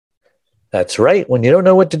That's right. When you don't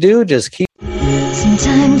know what to do, just keep.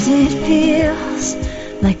 Sometimes it feels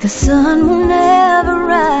like the sun will never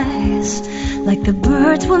rise, like the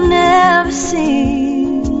birds will never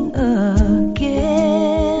sing again.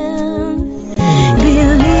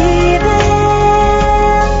 Believe in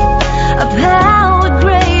a power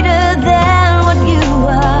greater than what you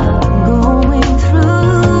are going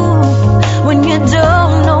through. When you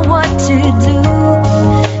don't know what to do,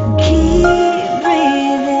 keep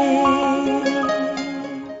breathing.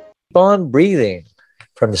 Keep on breathing.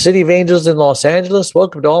 From the City of Angels in Los Angeles,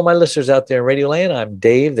 welcome to all my listeners out there in Radio Land. I'm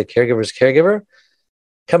Dave, the Caregiver's Caregiver,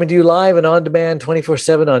 coming to you live and on demand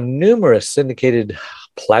 24/7 on numerous syndicated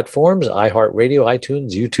platforms, iHeartRadio,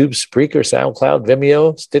 iTunes, YouTube, Spreaker, SoundCloud,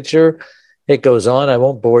 Vimeo, Stitcher. It goes on. I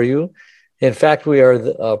won't bore you. In fact, we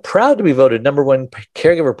are proud to be voted number one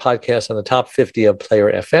caregiver podcast on the top 50 of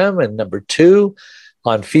Player FM and number 2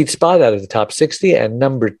 on FeedSpot out of the top 60 and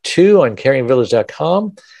number 2 on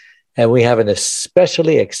caringvillage.com. And we have an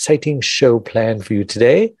especially exciting show planned for you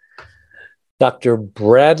today. Dr.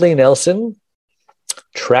 Bradley Nelson,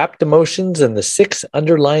 Trapped Emotions and the 6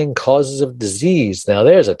 Underlying Causes of Disease. Now,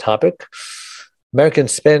 there's a topic.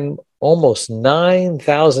 Americans spend almost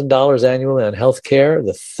 $9,000 annually on healthcare,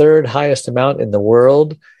 the 3rd highest amount in the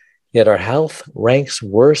world, yet our health ranks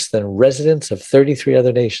worse than residents of 33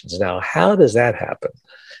 other nations. Now, how does that happen?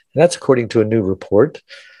 And that's according to a new report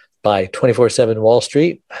by 24/7 Wall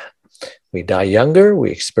Street. We die younger, we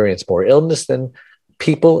experience more illness than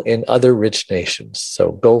people in other rich nations.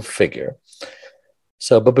 So go figure.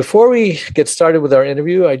 But before we get started with our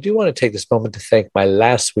interview, I do want to take this moment to thank my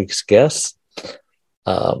last week's guest.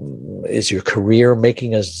 Is your career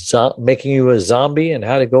making you a zombie, and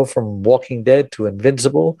how to go from Walking Dead to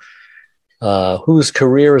Invincible? Whose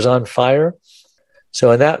career is on fire?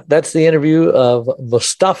 So that's the interview of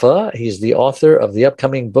Mustafa. He's the author of the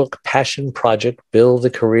upcoming book, Passion Project, Build the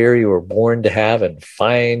Career You Were Born to Have and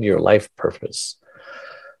Find Your Life Purpose.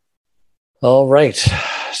 All right.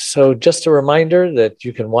 So just a reminder that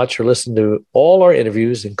you can watch or listen to all our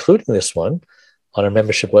interviews, including this one, on our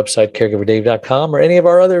membership website, caregiverdave.com, or any of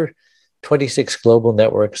our other 26 global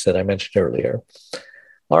networks that I mentioned earlier.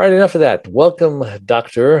 All right, enough of that. Welcome,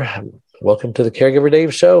 Doctor. Welcome to the Caregiver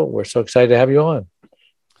Dave Show. We're so excited to have you on.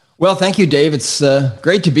 Well, thank you, Dave. It's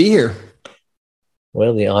great to be here.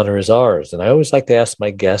 Well, the honor is ours. And I always like to ask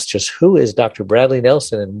my guests just who is Dr. Bradley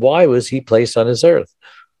Nelson and why was he placed on this earth?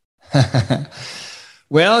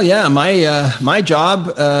 Well, yeah, my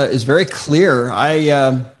job is very clear.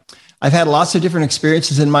 I've had lots of different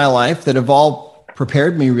experiences in my life that have all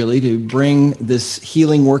prepared me really to bring this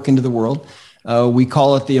healing work into the world. We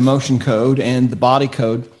call it the emotion code and the body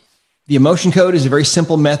code. The emotion code is a very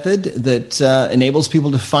simple method that enables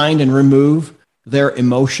people to find and remove their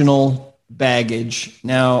emotional baggage.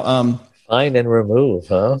 Now, find and remove,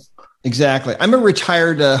 huh? Exactly. I'm a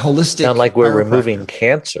retired holistic. Sound like we're removing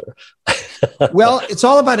cancer. Well, it's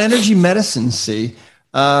all about energy medicine. See,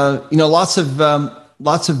 lots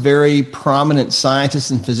of very prominent scientists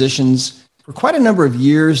and physicians for quite a number of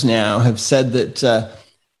years now have said that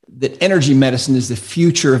energy medicine is the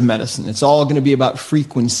future of medicine. It's all going to be about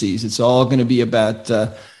frequencies. It's all going to be about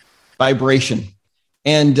vibration.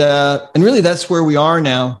 And really that's where we are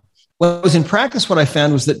now. When I was in practice, what I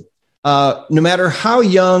found was that no matter how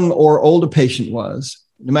young or old a patient was,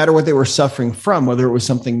 no matter what they were suffering from, whether it was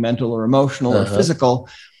something mental or emotional or physical,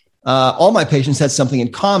 all my patients had something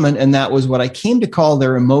in common. And that was what I came to call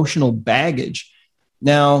their emotional baggage.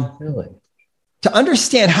 Now, really? To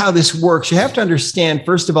understand how this works, you have to understand,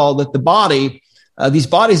 first of all, that the body, these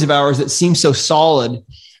bodies of ours that seem so solid,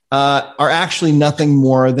 are actually nothing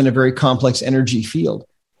more than a very complex energy field.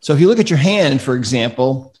 So if you look at your hand, for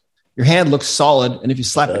example, your hand looks solid. And if you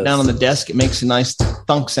slap it down on the desk, it makes a nice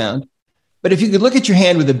thunk sound. But if you could look at your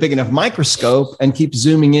hand with a big enough microscope and keep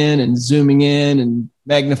zooming in and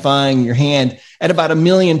magnifying your hand at about 1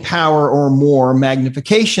 million power or more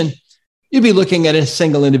magnification, you'd be looking at a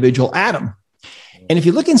single individual atom. And if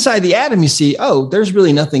you look inside the atom, you see, there's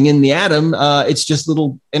really nothing in the atom. It's just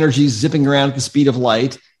little energies zipping around at the speed of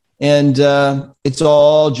light. And it's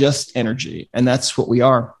all just energy. And that's what we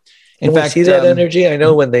are. In fact, see that energy? I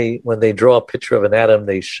know when they draw a picture of an atom,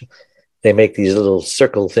 they make these little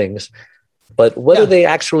circle things. But what do they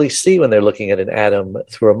actually see when they're looking at an atom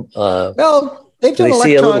through they've done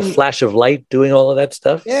see a little flash of light doing all of that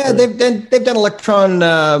stuff? Yeah, they've done electron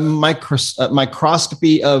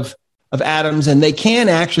microscopy of atoms, and they can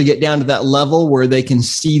actually get down to that level where they can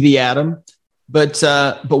see the atom. But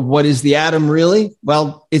what is the atom really?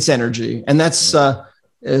 Well, it's energy, and that's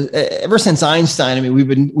ever since Einstein, I mean,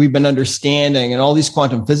 we've been understanding, and all these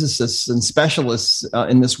quantum physicists and specialists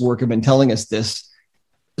in this work have been telling us this.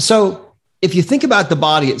 So if you think about the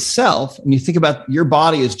body itself, and you think about your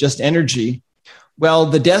body as just energy, well,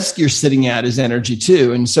 the desk you're sitting at is energy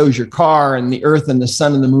too, and so is your car, and the earth, and the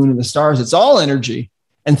sun, and the moon, and the stars. It's all energy,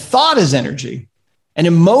 and thought is energy, and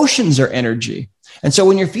emotions are energy. And so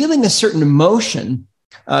when you're feeling a certain emotion,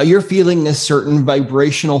 you're feeling a certain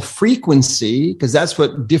vibrational frequency, because that's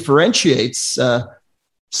what differentiates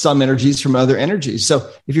some energies from other energies. So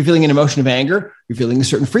if you're feeling an emotion of anger, you're feeling a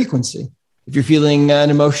certain frequency. If you're feeling an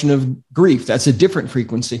emotion of grief, that's a different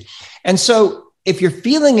frequency. And so if you're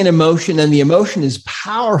feeling an emotion and the emotion is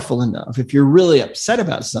powerful enough, if you're really upset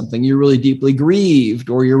about something, you're really deeply grieved,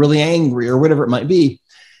 or you're really angry, or whatever it might be,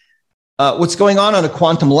 what's going on a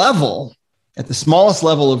quantum level, at the smallest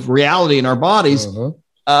level of reality in our bodies,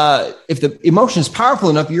 if the emotion is powerful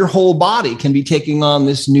enough, your whole body can be taking on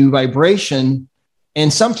this new vibration.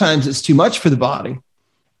 And sometimes it's too much for the body.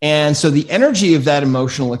 And so the energy of that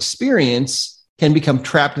emotional experience can become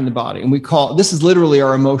trapped in the body. And this is literally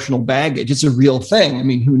our emotional baggage. It's a real thing. I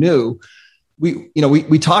mean, who knew?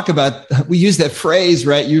 We talk about, we use that phrase,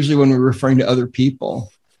 right? Usually when we're referring to other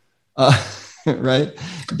people, right?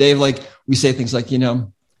 Dave, like we say things like,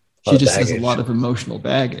 she just has a lot of emotional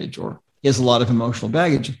baggage, or he has a lot of emotional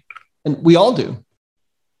baggage. And we all do.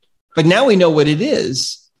 But now we know what it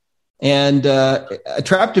is. And a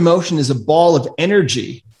trapped emotion is a ball of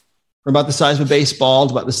energy from about the size of a baseball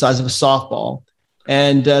to about the size of a softball.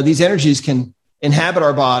 And these energies can inhabit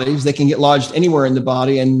our bodies. They can get lodged anywhere in the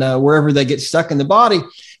body. And wherever they get stuck in the body,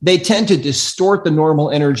 they tend to distort the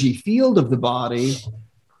normal energy field of the body.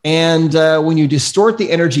 And when you distort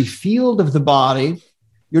the energy field of the body,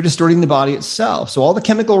 you're distorting the body itself. So all the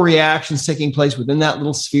chemical reactions taking place within that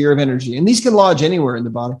little sphere of energy, and these can lodge anywhere in the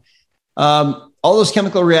body. All those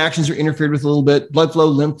chemical reactions are interfered with a little bit. Blood flow,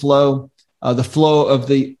 lymph flow, the flow of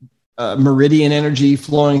the meridian energy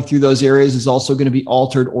flowing through those areas is also going to be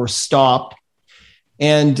altered or stopped.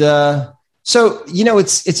 And so,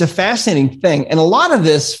 it's a fascinating thing. And a lot of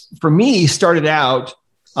this, for me, started out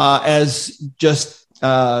as just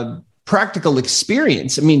practical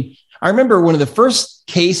experience. I mean, I remember one of the first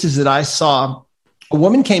cases that I saw, a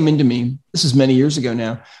woman came into me. This is many years ago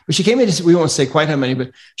now, but she came in to, we won't say quite how many, but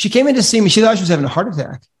she came in to see me. She thought she was having a heart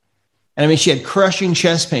attack. And I mean, she had crushing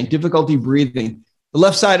chest pain, difficulty breathing. The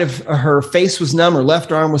left side of her face was numb. Her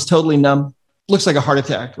left arm was totally numb. Looks like a heart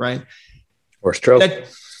attack, right? Or stroke.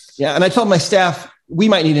 And I told my staff, we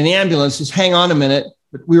might need an ambulance. Just hang on a minute.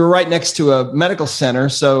 But we were right next to a medical center,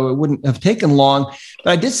 so it wouldn't have taken long.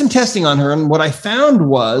 But I did some testing on her. And what I found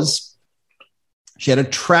was she had a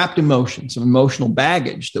trapped emotion, some emotional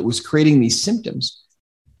baggage that was creating these symptoms.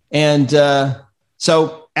 And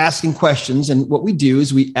so asking questions, and what we do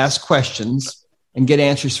is we ask questions and get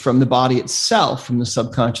answers from the body itself, from the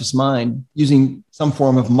subconscious mind, using some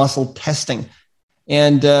form of muscle testing.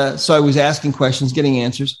 And so I was asking questions, getting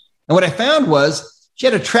answers. And what I found was she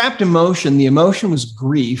had a trapped emotion. The emotion was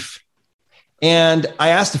grief. And I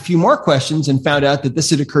asked a few more questions and found out that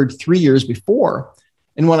this had occurred 3 years before.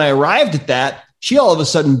 And when I arrived at that, she all of a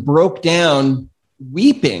sudden broke down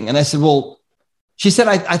weeping. And I said, well, she said,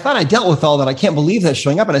 I thought I dealt with all that. I can't believe that's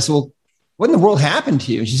showing up. And I said, well, what in the world happened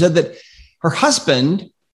to you? She said that her husband,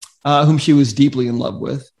 whom she was deeply in love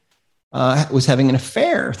with, was having an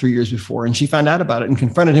affair 3 years before. And she found out about it and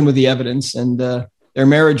confronted him with the evidence. And their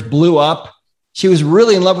marriage blew up. She was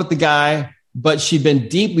really in love with the guy, but she'd been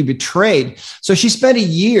deeply betrayed. So she spent a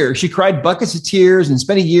year, she cried buckets of tears and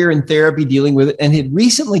spent a year in therapy dealing with it, and had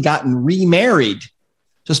recently gotten remarried.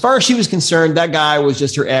 So as far as she was concerned, that guy was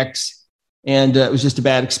just her ex, and it was just a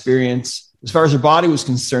bad experience. As far as her body was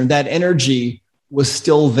concerned, that energy was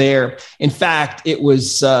still there. In fact, it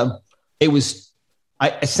was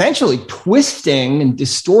essentially twisting and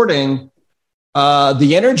distorting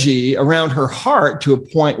the energy around her heart to a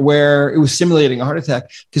point where it was simulating a heart attack.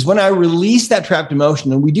 Because when I released that trapped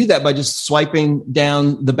emotion, and we do that by just swiping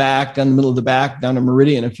down the back, down the middle of the back, down a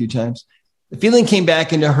meridian a few times, the feeling came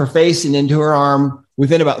back into her face and into her arm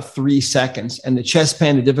within about 3 seconds. And the chest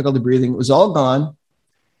pain, the difficulty breathing, it was all gone.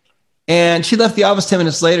 And she left the office 10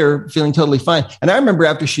 minutes later, feeling totally fine. And I remember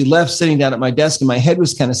after she left, sitting down at my desk, and my head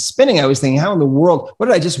was kind of spinning. I was thinking, how in the world, what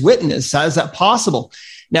did I just witness? How is that possible?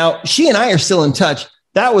 Now, she and I are still in touch.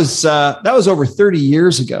 That was over 30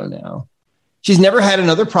 years ago now. She's never had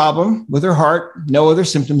another problem with her heart, no other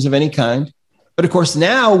symptoms of any kind. But of course,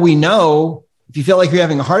 now we know if you feel like you're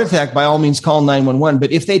having a heart attack, by all means, call 911.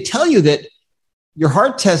 But if they tell you that your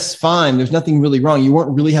heart test's fine, there's nothing really wrong, you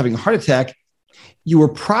weren't really having a heart attack, you were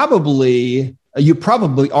probably you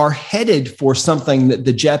probably are headed for something that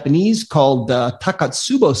the Japanese called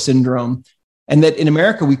Takotsubo syndrome, and that in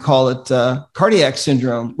America we call it cardiac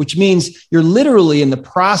syndrome, which means you're literally in the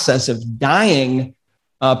process of dying,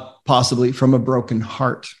 possibly from a broken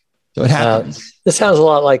heart. So it happens. This sounds a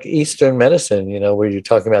lot like Eastern medicine, where you're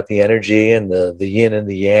talking about the energy and the yin and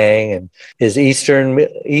the yang. And is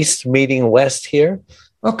East meeting West here?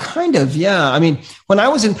 Well, kind of, yeah. I mean, when I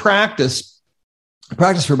was in practice, I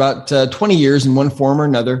practiced for about 20 years in one form or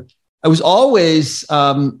another. I was always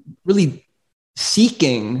really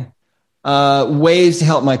seeking ways to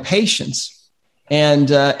help my patients. And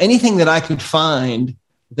anything that I could find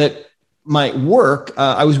that might work,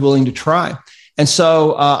 I was willing to try. And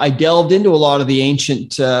so I delved into a lot of the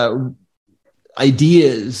ancient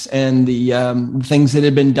ideas and the things that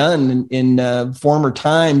had been done in former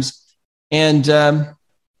times. And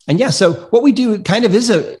yeah, so what we do kind of is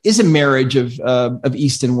a marriage of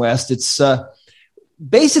East and West. It's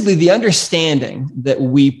basically the understanding that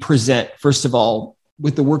we present, first of all,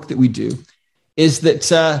 with the work that we do, is that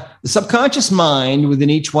the subconscious mind within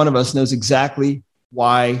each one of us knows exactly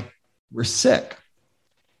why we're sick.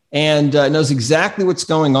 And knows exactly what's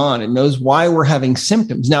going on. It knows why we're having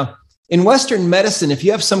symptoms. Now, in Western medicine, if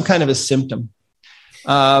you have some kind of a symptom,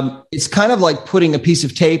 it's kind of like putting a piece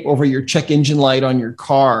of tape over your check engine light on your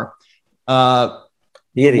car. The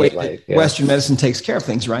idiot light. Yeah. Western medicine takes care of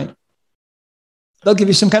things, right? They'll give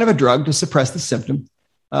you some kind of a drug to suppress the symptom.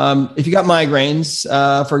 If you got migraines,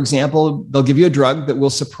 for example, they'll give you a drug that will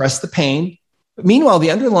suppress the pain. But meanwhile,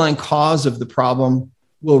 the underlying cause of the problem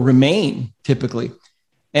will remain typically.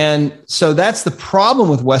 And so that's the problem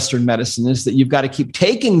with Western medicine, is that you've got to keep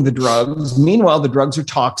taking the drugs. Meanwhile, the drugs are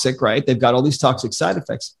toxic, right? They've got all these toxic side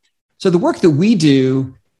effects. So the work that we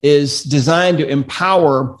do is designed to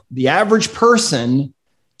empower the average person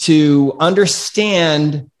to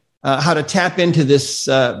understand how to tap into this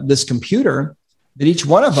computer that each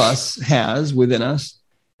one of us has within us.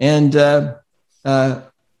 And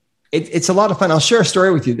it's a lot of fun. I'll share a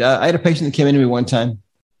story with you. I had a patient that came into me one time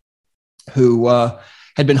who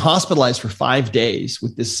had been hospitalized for 5 days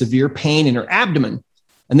with this severe pain in her abdomen.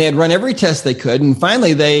 And they had run every test they could. And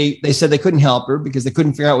finally, they said they couldn't help her because they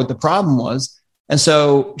couldn't figure out what the problem was. And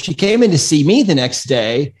so she came in to see me the next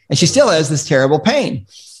day, and she still has this terrible pain.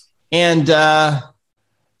 And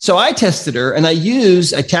so I tested her, and I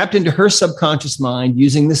tapped into her subconscious mind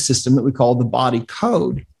using this system that we call the body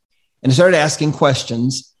code. And I started asking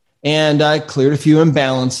questions, and I cleared a few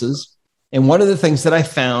imbalances. And one of the things that I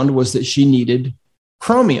found was that she needed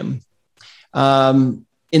chromium. In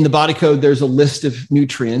the body code, there's a list of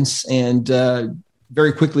nutrients, and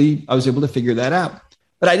very quickly I was able to figure that out.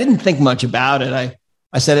 But I didn't think much about it.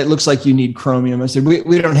 I said, it looks like you need chromium. I said,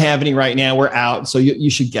 we don't have any right now. We're out. So you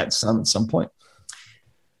should get some at some point.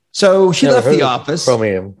 So she left the office.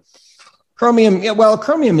 Chromium. Yeah, well,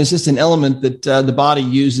 chromium is just an element that the body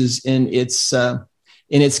uses in its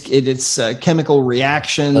chemical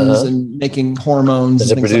reactions and making hormones.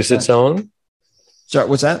 Does it produce its own? Sorry,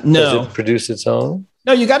 what's that? No. Does it produce its own?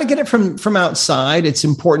 No, you got to get it from outside. It's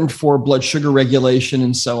important for blood sugar regulation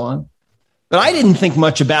and so on. But I didn't think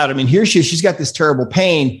much about it. I mean, here she's got this terrible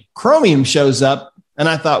pain. Chromium shows up, and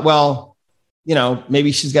I thought, well,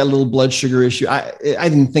 maybe she's got a little blood sugar issue. I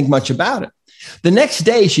didn't think much about it. The next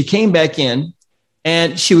day, she came back in,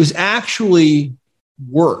 and she was actually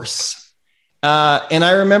worse. And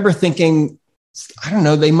I remember thinking, I don't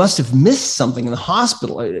know, they must have missed something in the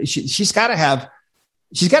hospital. She's got to have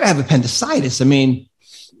appendicitis. I mean,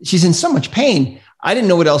 she's in so much pain. I didn't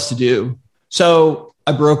know what else to do. So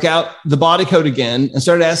I broke out the body code again and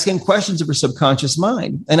started asking questions of her subconscious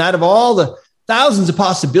mind. And out of all the thousands of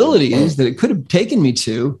possibilities that it could have taken me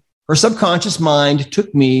to, her subconscious mind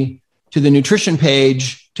took me to the nutrition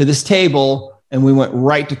page, to this table, and we went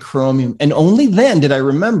right to chromium. And only then did I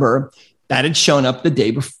remember that had shown up the day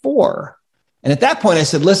before. And at that point, I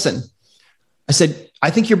said, listen, I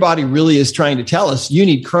think your body really is trying to tell us you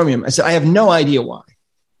need chromium. I said, I have no idea why.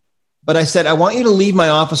 But I said, I want you to leave my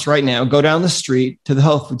office right now, go down the street to the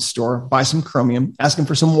health food store, buy some chromium, ask them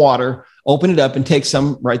for some water, open it up and take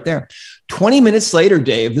some right there. 20 minutes later,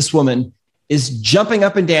 Dave, this woman is jumping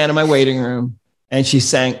up and down in my waiting room. And she's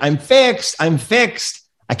saying, I'm fixed. I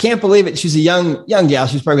can't believe it. She's a young gal.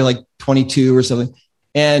 She's probably like 22 or something.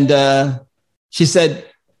 And she said,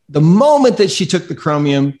 the moment that she took the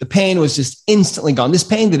chromium, the pain was just instantly gone. This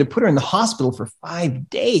pain that had put her in the hospital for 5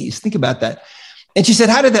 days. Think about that. And she said,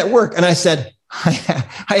 how did that work? And I said, I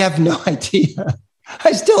have no idea.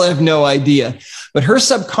 I still have no idea. But her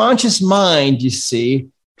subconscious mind, you see,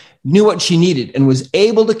 knew what she needed and was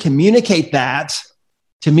able to communicate that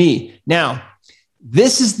to me. Now,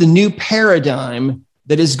 this is the new paradigm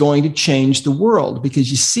that is going to change the world,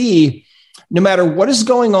 because you see, no matter what is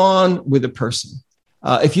going on with a person,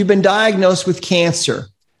 if you've been diagnosed with cancer,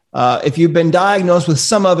 if you've been diagnosed with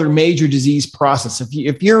some other major disease process,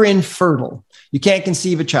 if you're infertile, you can't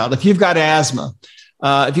conceive a child, if you've got asthma,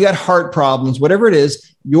 if you got heart problems, whatever it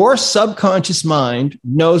is, your subconscious mind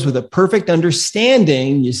knows with a perfect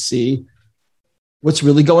understanding, you see, what's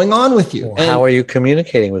really going on with you. Well, how are you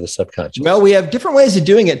communicating with the subconscious? Well, we have different ways of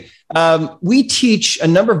doing it. We teach a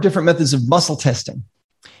number of different methods of muscle testing.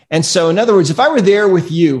 And so, in other words, if I were there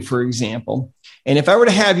with you, for example, and if I were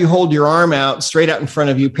to have you hold your arm out straight out in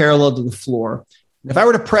front of you, parallel to the floor, if I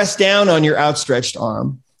were to press down on your outstretched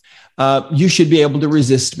arm, you should be able to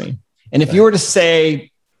resist me. And if you were to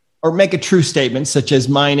say, or make a true statement, such as,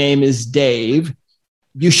 my name is Dave,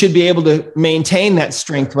 you should be able to maintain that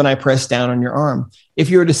strength when I press down on your arm. If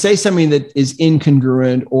you were to say something that is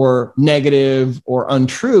incongruent or negative or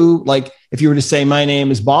untrue, like if you were to say, my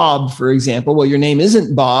name is Bob, for example, well, your name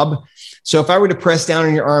isn't Bob. So if I were to press down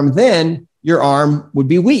on your arm, then your arm would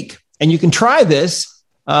be weak. And you can try this.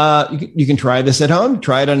 You can try this at home,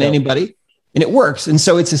 try it on anybody, and it works. And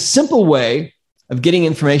so it's a simple way of getting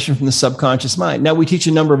information from the subconscious mind. Now, we teach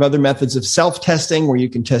a number of other methods of self-testing where you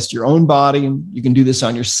can test your own body, and you can do this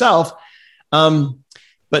on yourself.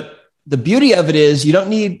 But the beauty of it is you don't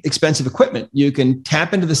need expensive equipment. You can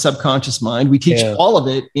tap into the subconscious mind. We teach all of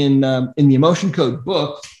it in the Emotion Code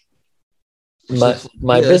book.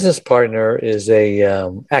 My business partner is a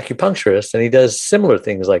acupuncturist, and he does similar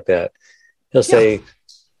things like that. He'll say,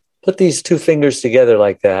 put these two fingers together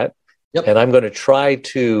like that, and I'm going to try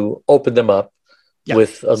to open them up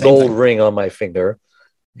with a gold ring on my finger.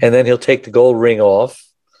 And then he'll take the gold ring off,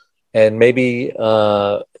 and maybe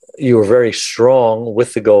you were very strong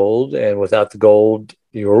with the gold, and without the gold,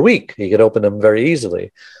 you were weak. You could open them very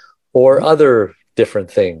easily, or other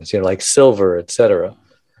different things, like silver, etc.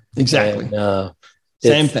 Exactly. And,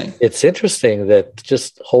 same thing. It's interesting that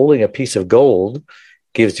just holding a piece of gold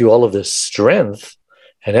gives you all of this strength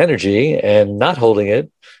and energy, and not holding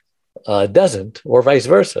it doesn't, or vice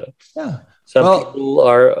versa. Yeah. Some people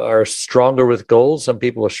are stronger with gold. Some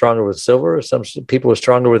people are stronger with silver. Some people are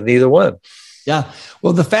stronger with neither one. Yeah.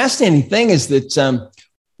 Well, the fascinating thing is that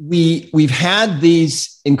we've had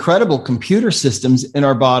these incredible computer systems in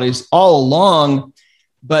our bodies all along,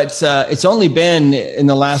 but it's only been in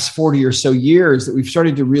the last 40 or so years that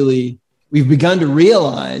we've begun to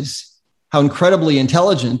realize how incredibly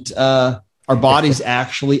intelligent our bodies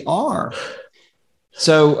actually are.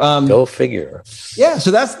 So go figure. Yeah.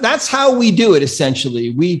 So that's how we do it. Essentially,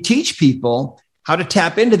 we teach people how to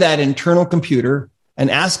tap into that internal computer and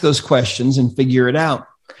ask those questions and figure it out.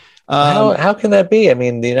 How can that be? I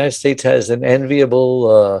mean, the United States has an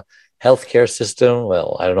enviable healthcare system.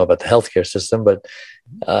 Well, I don't know about the healthcare system, but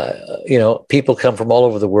people come from all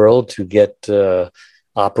over the world to get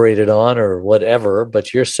operated on or whatever.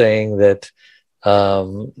 But you're saying that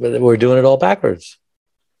we're doing it all backwards.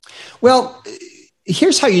 Well,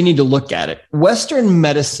 here's how you need to look at it. Western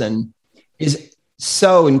medicine is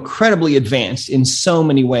so incredibly advanced in so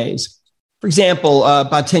many ways. For example,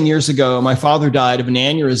 about 10 years ago, my father died of an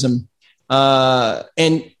aneurysm,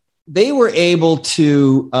 and they were able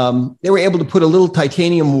to put a little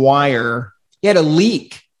titanium wire. He had a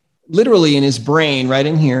leak literally in his brain right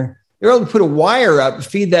in here. They were able to put a wire up,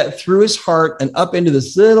 feed that through his heart and up into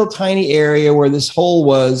this little tiny area where this hole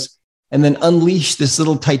was, and then unleash this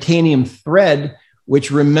little titanium thread, which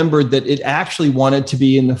remembered that it actually wanted to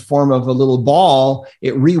be in the form of a little ball.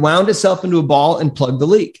 It rewound itself into a ball and plugged the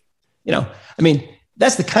leak.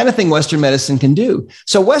 That's the kind of thing Western medicine can do.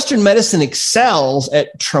 So Western medicine excels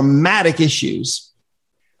at traumatic issues.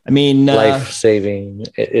 Life-saving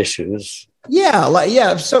issues.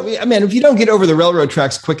 Yeah. So, if you don't get over the railroad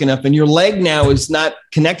tracks quick enough and your leg now is not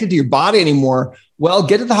connected to your body anymore, well,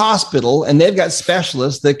 get to the hospital, and they've got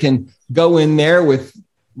specialists that can go in there with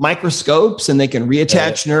microscopes, and they can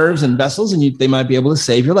reattach nerves and vessels, and they might be able to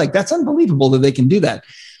save your leg. That's unbelievable that they can do that.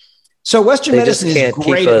 So Western medicine is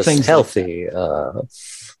great at things healthy.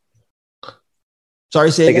 Sorry,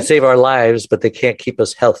 say they can save our lives, but they can't keep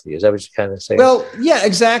us healthy. Is that what you're kind of saying? Well, yeah,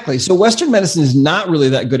 exactly. So Western medicine is not really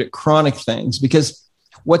that good at chronic things, because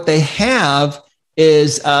what they have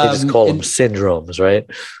is they just call them syndromes, right?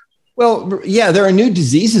 Well, yeah, there are new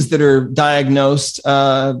diseases that are diagnosed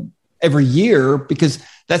every year, because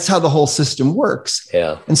that's how the whole system works.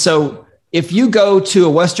 Yeah. And so if you go to a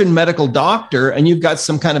Western medical doctor and you've got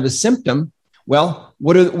some kind of a symptom, well,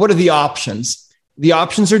 what are the options? The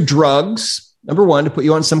options are drugs. Number one, to put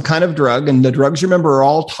you on some kind of drug. And the drugs, remember, are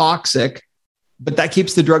all toxic, but that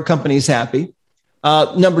keeps the drug companies happy.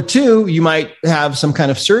 Number two, you might have some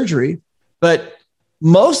kind of surgery, but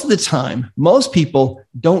most of the time, most people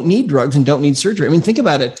don't need drugs and don't need surgery. I mean, think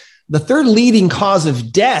about it. The third leading cause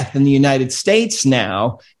of death in the United States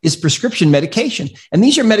now is prescription medication. And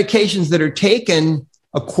these are medications that are taken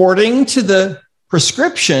according to the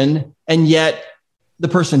prescription, and yet the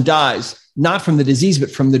person dies, not from the disease, but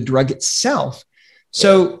from the drug itself.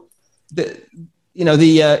 So,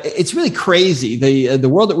 it's really crazy. The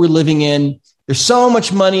world that we're living in, there's so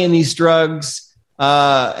much money in these drugs.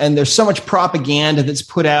 And there's so much propaganda that's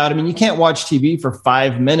put out. I mean, you can't watch TV for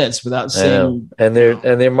 5 minutes without seeing. And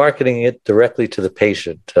they're marketing it directly to the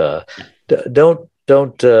patient.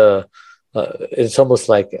 It's almost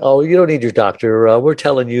like, oh, you don't need your doctor. We're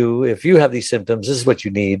telling you if you have these symptoms, this is what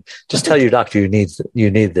you need. Just tell your doctor you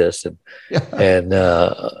need this. And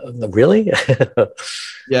really,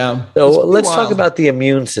 yeah. So let's talk about the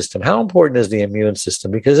immune system. How important is the immune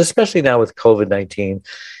system? Because especially now with COVID-19.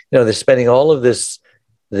 They're spending all of this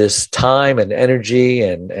time and energy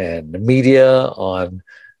and media on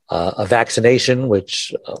a vaccination,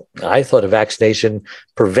 which I thought a vaccination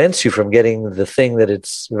prevents you from getting the thing that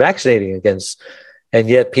it's vaccinating against. And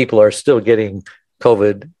yet people are still getting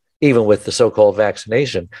COVID, even with the so-called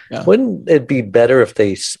vaccination. Yeah. Wouldn't it be better if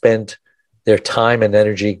they spent their time and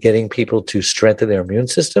energy getting people to strengthen their immune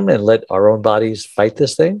system and let our own bodies fight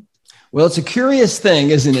this thing? Well, it's a curious thing,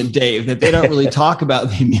 isn't it, Dave, that they don't really talk about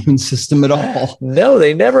the immune system at all. No,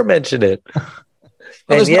 they never mention it.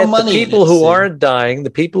 And yet the people who aren't dying, the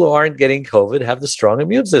people who aren't getting COVID have the strong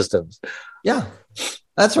immune systems. Yeah,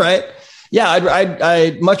 that's right. Yeah,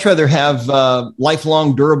 I'd much rather have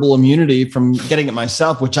lifelong durable immunity from getting it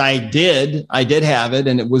myself, which I did. I did have it,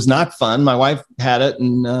 and it was not fun. My wife had it,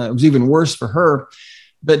 and it was even worse for her.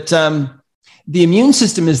 But the immune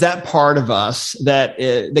system is that part of us that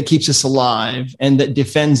keeps us alive and that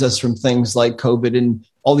defends us from things like COVID and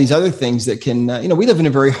all these other things that can, we live in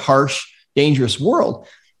a very harsh, dangerous world,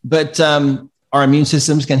 but our immune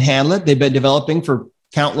systems can handle it. They've been developing for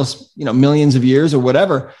countless, millions of years or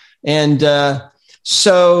whatever. And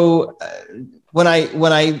so when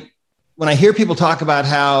I hear people talk about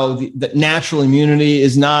how the natural immunity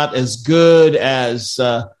is not as good as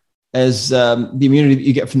the immunity that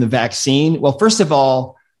you get from the vaccine. Well, first of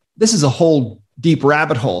all, this is a whole deep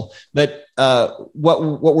rabbit hole. But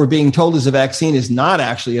what we're being told is a vaccine is not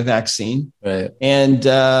actually a vaccine, right? And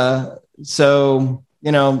so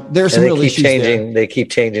there's some real issues there. They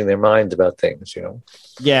keep changing their minds about things,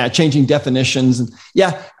 Yeah, changing definitions, and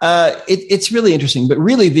it's really interesting. But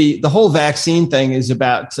really, the whole vaccine thing is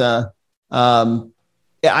about.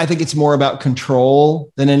 I think it's more about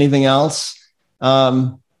control than anything else.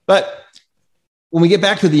 But when we get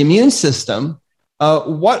back to the immune system,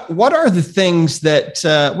 what are the things that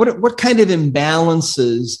what kind of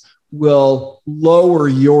imbalances will lower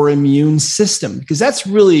your immune system? Because that's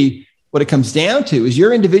really what it comes down to: is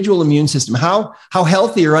your individual immune system. How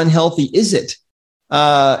healthy or unhealthy is it?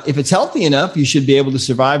 If it's healthy enough, you should be able to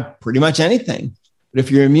survive pretty much anything. But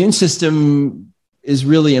if your immune system is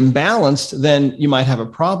really imbalanced, then you might have a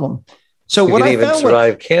problem. So you can even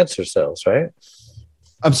survive cancer cells, right?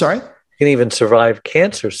 I'm sorry? You can even survive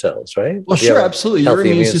cancer cells, right? Well, sure, absolutely. Your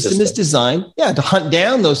immune system is designed, to hunt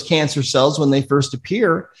down those cancer cells when they first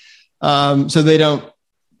appear, so they don't,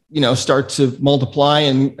 start to multiply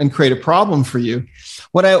and create a problem for you.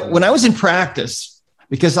 When I was in practice,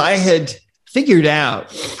 because I had figured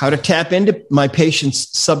out how to tap into my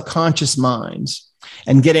patients' subconscious minds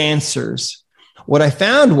and get answers, what I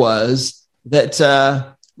found was that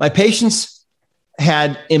my patients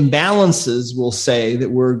had imbalances, we'll say, that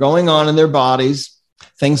were going on in their bodies,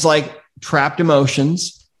 things like trapped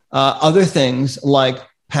emotions, other things like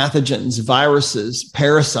pathogens, viruses,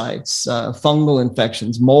 parasites, fungal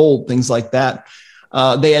infections, mold, things like that.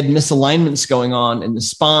 They had misalignments going on in the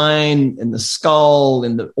spine, in the skull,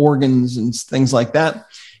 in the organs, and things like that.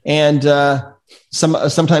 And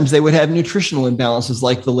sometimes they would have nutritional imbalances,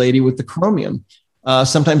 like the lady with the chromium.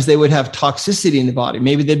 Sometimes they would have toxicity in the body.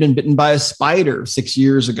 Maybe they'd been bitten by a spider 6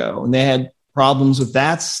 years ago, and they had problems with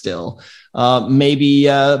that still. Maybe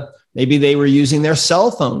they were using their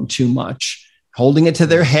cell phone too much, holding it to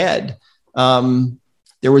their head.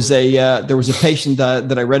 There was a patient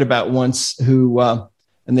that I read about once who,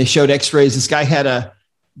 and they showed X-rays. This guy had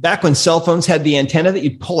back when cell phones had the antenna that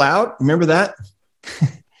you'd pull out. Remember that?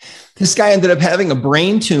 This guy ended up having a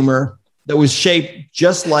brain tumor that was shaped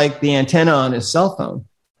just like the antenna on his cell phone.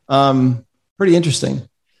 Pretty interesting.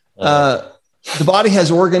 The body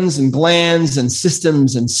has organs and glands and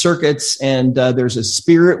systems and circuits, and there's a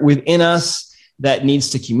spirit within us that needs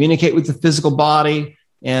to communicate with the physical body.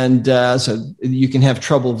 And so you can have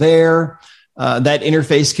trouble there. That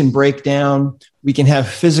interface can break down. We can have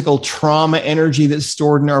physical trauma energy that's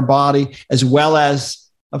stored in our body, as well as,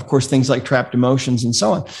 of course, things like trapped emotions and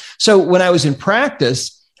so on. So when I was in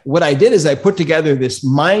practice, what I did is I put together this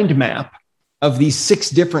mind map of these 6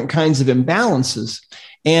 different kinds of imbalances.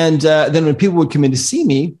 And then when people would come in to see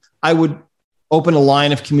me, I would open a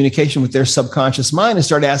line of communication with their subconscious mind and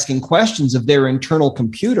start asking questions of their internal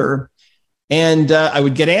computer. And I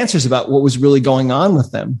would get answers about what was really going on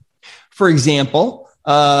with them. For example,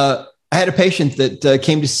 I had a patient that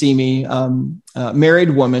came to see me,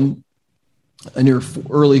 married woman in her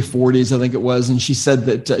early 40s, I think it was. And she said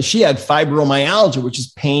that she had fibromyalgia, which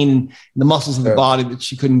is pain in the muscles of the body that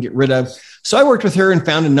she couldn't get rid of. So I worked with her and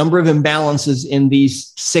found a number of imbalances in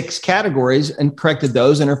these 6 categories and corrected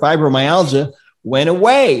those. And her fibromyalgia went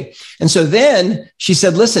away. And so then she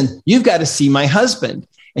said, listen, you've got to see my husband.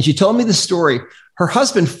 And she told me the story. Her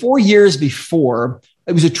husband, 4 years before,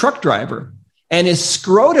 he was a truck driver, and his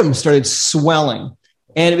scrotum started swelling,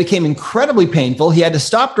 and it became incredibly painful. He had to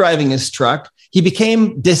stop driving his truck. He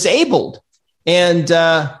became disabled. And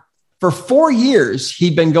for 4 years,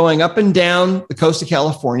 he'd been going up and down the coast of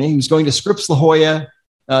California. He was going to Scripps La Jolla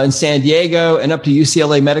in San Diego and up to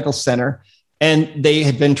UCLA Medical Center. And they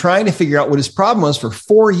had been trying to figure out what his problem was for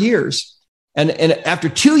 4 years. And after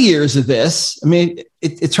 2 years of this, I mean,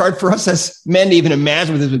 it's hard for us as men to even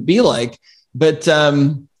imagine what this would be like, but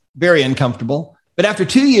very uncomfortable. But after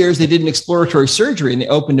 2 years, they did an exploratory surgery and they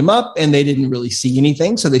opened him up and they didn't really see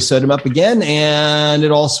anything. So they sewed him up again and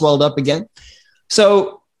it all swelled up again.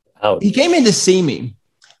 So he came in to see me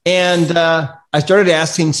and I started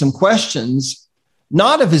asking some questions,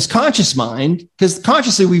 not of his conscious mind, because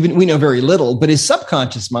consciously we know very little, but his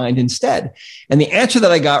subconscious mind instead. And the answer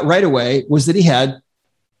that I got right away was that he had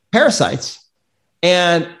parasites.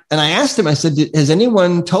 And I asked him, I said, has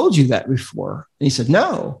anyone told you that before? And he said,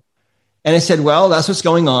 no. And I said, well, that's what's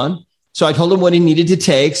going on. So I told him what he needed to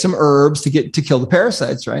take, some herbs to kill the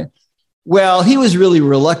parasites, right? Well, he was really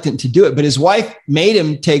reluctant to do it, but his wife made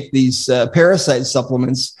him take these parasite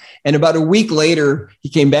supplements. And about a week later, he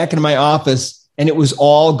came back into my office and it was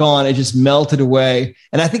all gone. It just melted away.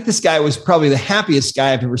 And I think this guy was probably the happiest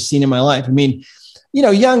guy I've ever seen in my life. I mean,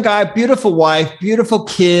 young guy, beautiful wife, beautiful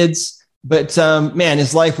kids, but man,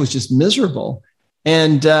 his life was just miserable.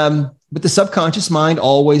 And but the subconscious mind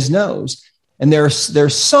always knows. And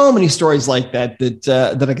there's so many stories like that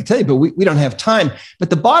I could tell you, but we don't have time. But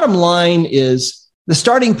the bottom line is the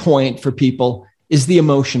starting point for people is the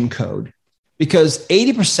emotion code, because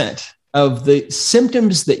 80% of the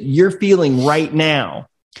symptoms that you're feeling right now,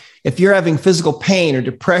 if you're having physical pain or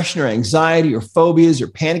depression or anxiety or phobias or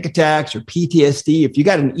panic attacks or PTSD, if you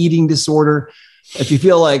got an eating disorder, if you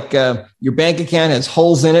feel like your bank account has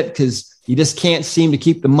holes in it because you just can't seem to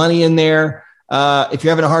keep the money in there, if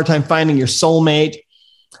you're having a hard time finding your soulmate,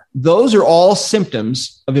 those are all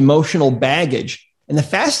symptoms of emotional baggage. And the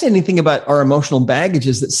fascinating thing about our emotional baggage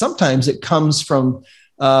is that sometimes it comes from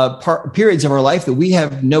periods of our life that we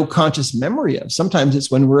have no conscious memory of. Sometimes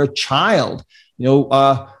it's when we're a child.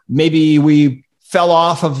 Maybe we fell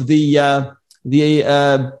off of the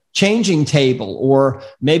changing table, or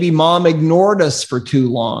maybe mom ignored us for too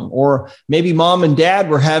long, or maybe mom and dad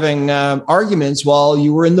were having arguments while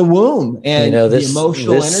you were in the womb, and the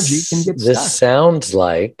emotional energy can get stuck. This sounds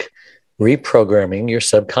like reprogramming your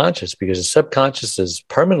subconscious, because the subconscious has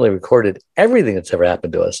permanently recorded everything that's ever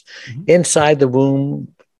happened to us inside the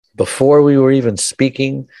womb before we were even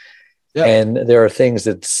speaking. Yep. And there are things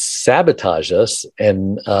that sabotage us.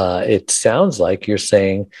 And it sounds like you're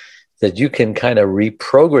saying that you can kind of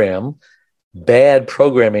reprogram bad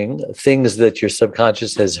programming, things that your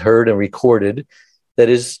subconscious has heard and recorded that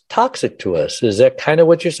is toxic to us. Is that kind of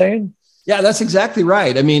what you're saying? Yeah, that's exactly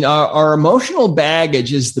right. I mean, our emotional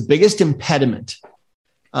baggage is the biggest impediment,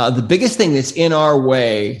 the biggest thing that's in our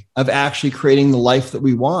way of actually creating the life that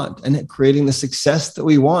we want and creating the success that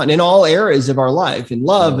we want in all areas of our life, in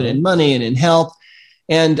love and in money and in health.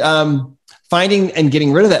 And finding and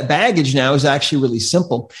getting rid of that baggage now is actually really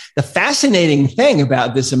simple. The fascinating thing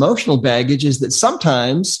about this emotional baggage is that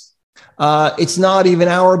sometimes it's not even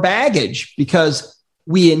our baggage, because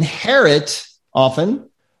we inherit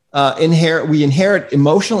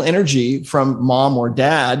emotional energy from mom or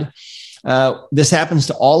dad. This happens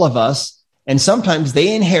to all of us. And sometimes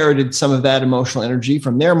they inherited some of that emotional energy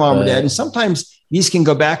from their mom or dad. And sometimes these can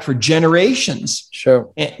go back for generations.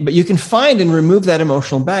 Sure. But you can find and remove that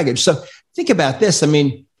emotional baggage. So think about this. I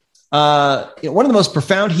mean, one of the most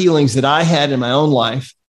profound healings that I had in my own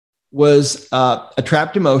life was a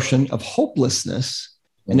trapped emotion of hopelessness,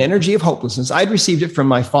 an energy of hopelessness. I'd received it from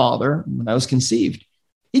my father when I was conceived.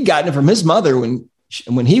 He'd gotten it from his mother when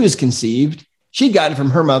when he was conceived, she'd gotten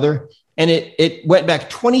from her mother, and it went back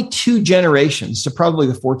 22 generations to probably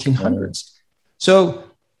the 1400s. So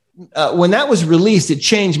when that was released, it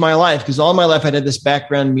changed my life, because all my life I'd had this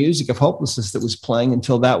background music of hopelessness that was playing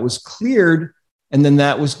until that was cleared, and then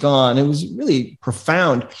that was gone. It was really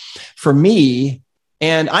profound for me.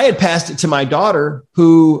 And I had passed it to my daughter,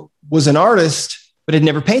 who was an artist, but had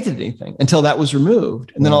never painted anything until that was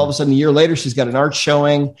removed. And then all of a sudden, a year later, she's got an art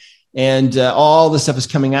showing, and all this stuff is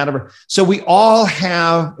coming out of her. So we all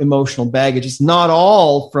have emotional baggage. It's not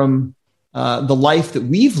all from the life that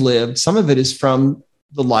we've lived. Some of it is from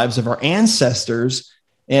the lives of our ancestors.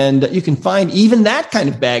 And you can find even that kind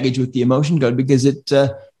of baggage with the emotion code, because it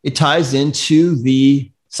ties into the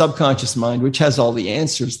subconscious mind, which has all the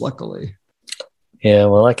answers, luckily. Yeah,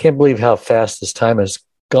 well, I can't believe how fast this time has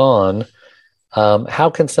gone. How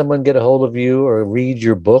can someone get a hold of you or read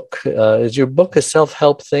your book? Is your book a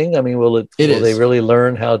self-help thing? I mean, will they really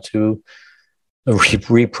learn how to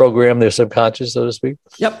reprogram their subconscious, so to speak?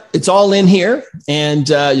 Yep. It's all in here, and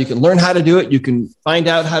you can learn how to do it. You can find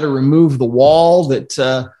out how to remove the wall that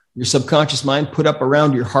your subconscious mind put up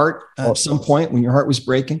around your heart at some point when your heart was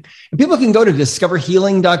breaking. And people can go to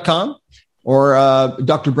discoverhealing.com or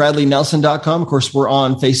drbradleynelson.com. Of course, we're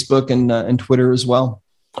on Facebook and Twitter as well.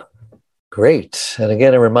 Great. And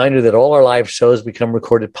again, a reminder that all our live shows become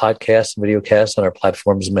recorded podcasts and videocasts on our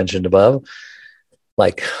platforms mentioned above,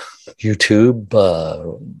 like YouTube,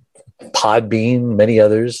 Podbean, many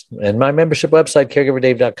others, and my membership website,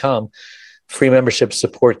 caregiverdave.com. Free membership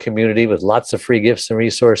support community with lots of free gifts and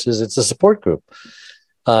resources. It's a support group.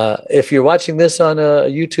 If you're watching this on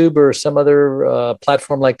YouTube or some other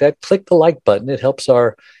platform like that, click the like button. It helps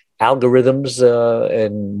our algorithms,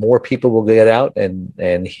 and more people will get out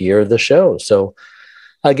and hear the show. So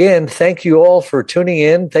again, thank you all for tuning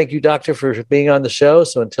in. Thank you, Doctor, for being on the show.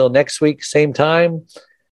 So until next week, same time,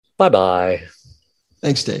 bye-bye.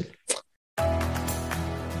 Thanks, Dave.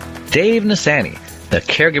 Dave Nasani, the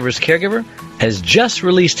Caregiver's Caregiver, has just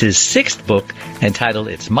released his 6th book entitled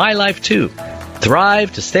It's My Life Too,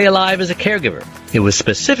 Thrive to Stay Alive as a Caregiver. It was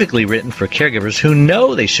specifically written for caregivers who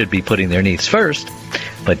know they should be putting their needs first,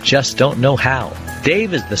 but just don't know how.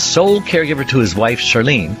 Dave is the sole caregiver to his wife,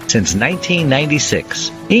 Charlene, since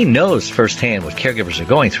 1996. He knows firsthand what caregivers are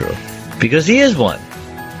going through, because he is one.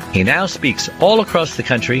 He now speaks all across the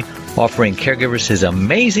country, offering caregivers his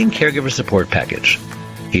amazing caregiver support package.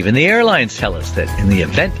 Even the airlines tell us that in the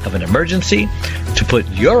event of an emergency, to put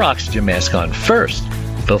your oxygen mask on first,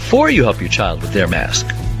 before you help your child with their mask.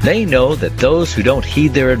 They know that those who don't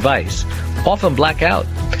heed their advice often black out,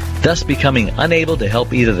 thus becoming unable to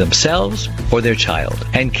help either themselves or their child.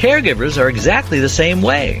 And caregivers are exactly the same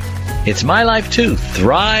way. It's My Life Too,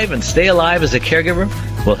 Thrive and Stay Alive as a Caregiver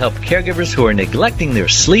will help caregivers who are neglecting their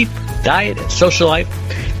sleep, diet, and social life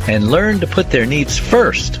and learn to put their needs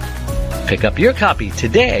first. Pick up your copy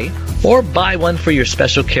today or buy one for your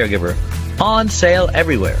special caregiver, on sale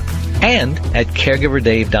everywhere and at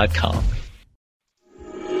caregiverdave.com.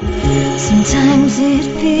 Sometimes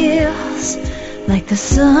it feels like the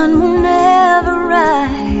sun will never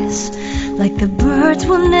rise, like the birds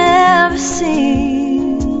will never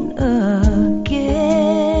sing.